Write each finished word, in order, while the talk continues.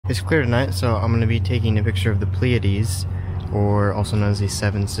It's clear tonight, so I'm going to be taking a picture of the Pleiades, or also known as the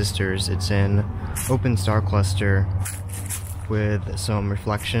Seven Sisters. It's an open star cluster with some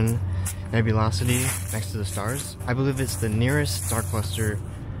reflection nebulosity next to the stars. I believe it's the nearest star cluster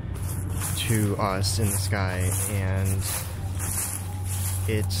to us in the sky, and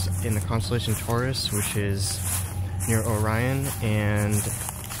it's in the constellation Taurus, which is near Orion, and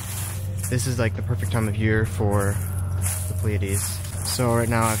this is like the perfect time of year for the Pleiades. So right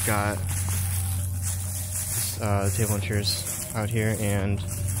now I've got this, table and chairs out here, and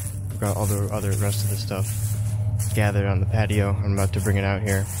I've got all the other rest of the stuff gathered on the patio. I'm about to bring it out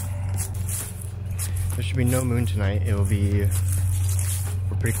here. There should be no moon tonight. We're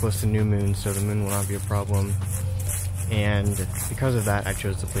pretty close to new moon, so the moon will not be a problem. And because of that, I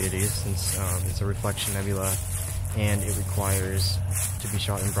chose the Pleiades, since it's a reflection nebula and it requires to be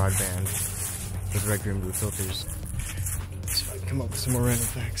shot in broadband with red, green, blue filters. Let's see if I can come up with some more random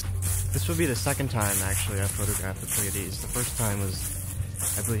facts. This will be the second time, actually, I photographed the Pleiades. The first time was,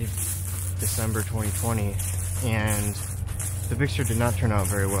 I believe, December 2020, and the picture did not turn out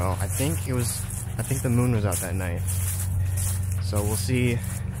very well. I think the moon was out that night. So we'll see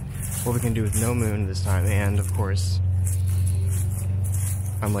what we can do with no moon this time, and of course,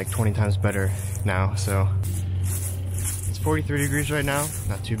 I'm like 20 times better now, so. It's 43 degrees right now,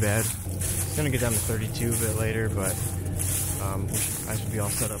 not too bad. It's gonna get down to 32 a bit later, but I should be all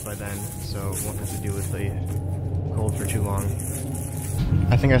set up by then, so won't have to deal with the cold for too long.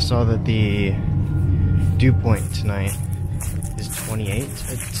 I think I saw that the dew point tonight is 28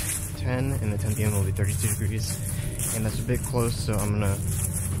 at 10, and the 10 p.m. will be 32 degrees, and that's a bit close, so I'm gonna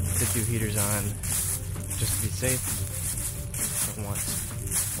put 2 heaters on just to be safe. Don't want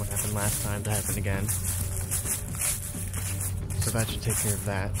what happened last time to happen again. So that should take care of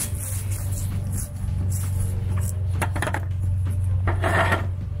that.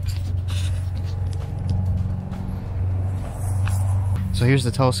 So here's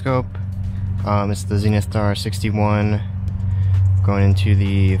the telescope. It's the Zenith Star 61 going into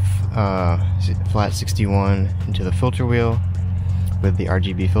the flat 61 into the filter wheel with the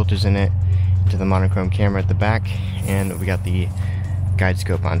RGB filters in it, into the monochrome camera at the back, and we got the guide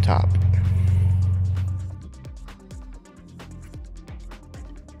scope on top.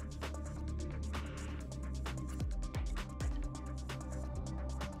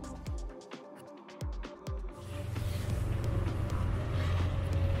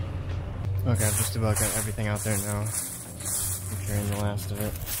 Okay, I've just about got everything out there now. I'm carrying the last of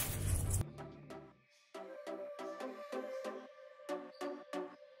it.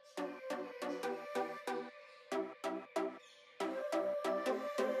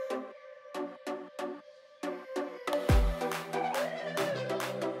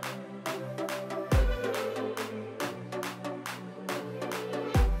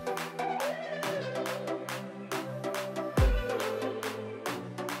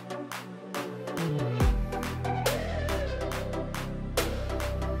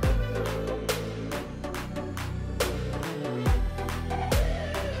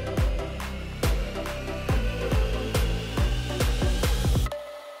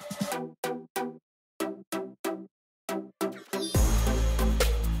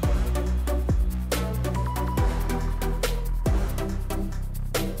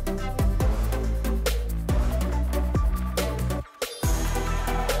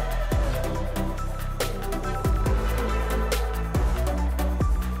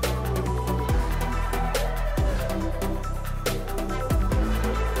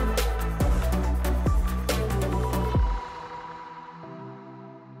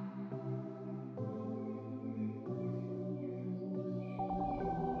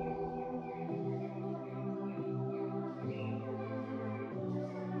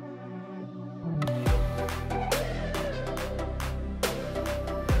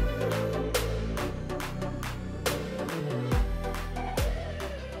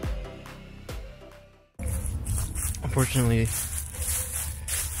 Unfortunately,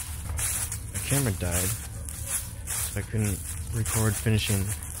 the camera died, so I couldn't record finishing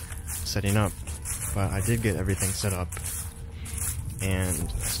setting up, but I did get everything set up and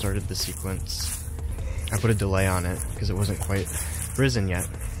started the sequence. I put a delay on it because it wasn't quite risen yet,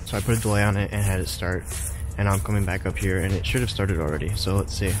 so I put a delay on it and had it start, and now I'm coming back up here and it should have started already, so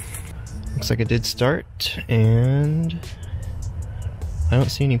let's see. Looks like it did start, and I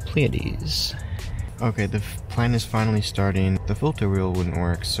don't see any Pleiades. Okay, the plan is finally starting. The filter wheel wouldn't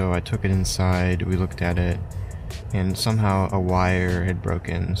work, so I took it inside, we looked at it, and somehow a wire had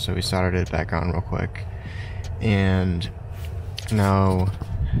broken, so we soldered it back on real quick. And now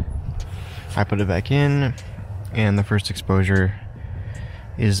I put it back in, and the first exposure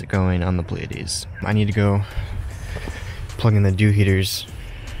is going on the Pleiades. I need to go plug in the dew heaters.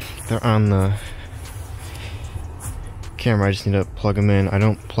 They're on the camera, I just need to plug them in. I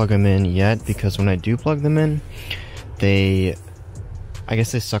don't plug them in yet because when I do plug them in, I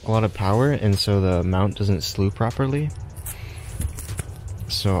guess they suck a lot of power, and so the mount doesn't slew properly.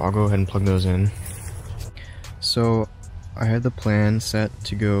 So I'll go ahead and plug those in. So I had the plan set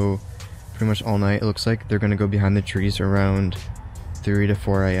to go pretty much all night. It looks like they're gonna go behind the trees around 3 to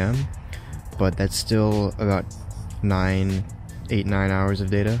 4 a.m. But that's still about 8, 9 hours of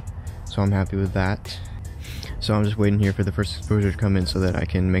data. So I'm happy with that. So I'm just waiting here for the first exposure to come in so that I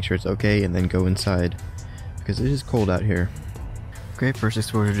can make sure it's okay and then go inside, because it is cold out here. Okay, first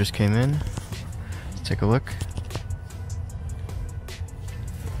exposure just came in. Let's take a look.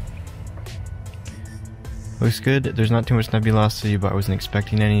 Looks good. There's not too much nebulosity, but I wasn't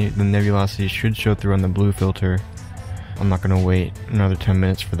expecting any. The nebulosity should show through on the blue filter. I'm not going to wait another 10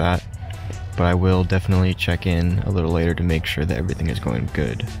 minutes for that, but I will definitely check in a little later to make sure that everything is going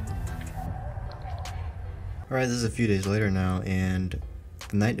good. Alright, this is a few days later now, and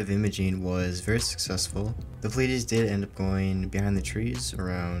the night of imaging was very successful. The Pleiades did end up going behind the trees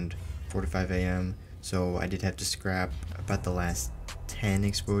around 4 to 5 a.m., so I did have to scrap about the last 10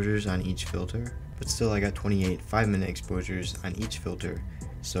 exposures on each filter. But still, I got 28 5-minute exposures on each filter,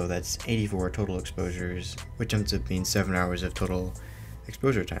 so that's 84 total exposures, which ends up being 7 hours of total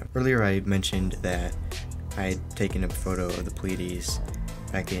exposure time. Earlier I mentioned that I had taken a photo of the Pleiades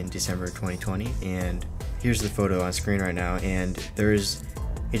back in December 2020, and here's the photo on screen right now, and there's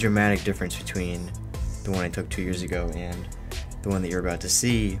a dramatic difference between the one I took 2 years ago and the one that you're about to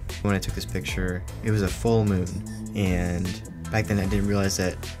see. When I took this picture, it was a full moon, and back then I didn't realize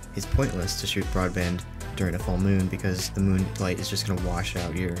that it's pointless to shoot broadband during a full moon because the moonlight is just going to wash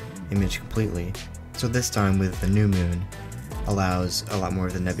out your image completely. So this time with the new moon allows a lot more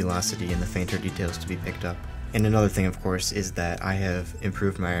of the nebulosity and the fainter details to be picked up. And another thing, of course, is that I have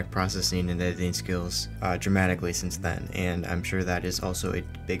improved my processing and editing skills dramatically since then, and I'm sure that is also a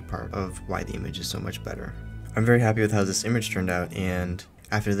big part of why the image is so much better. I'm very happy with how this image turned out, and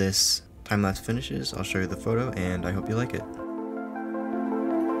after this time-lapse finishes, I'll show you the photo, and I hope you like it.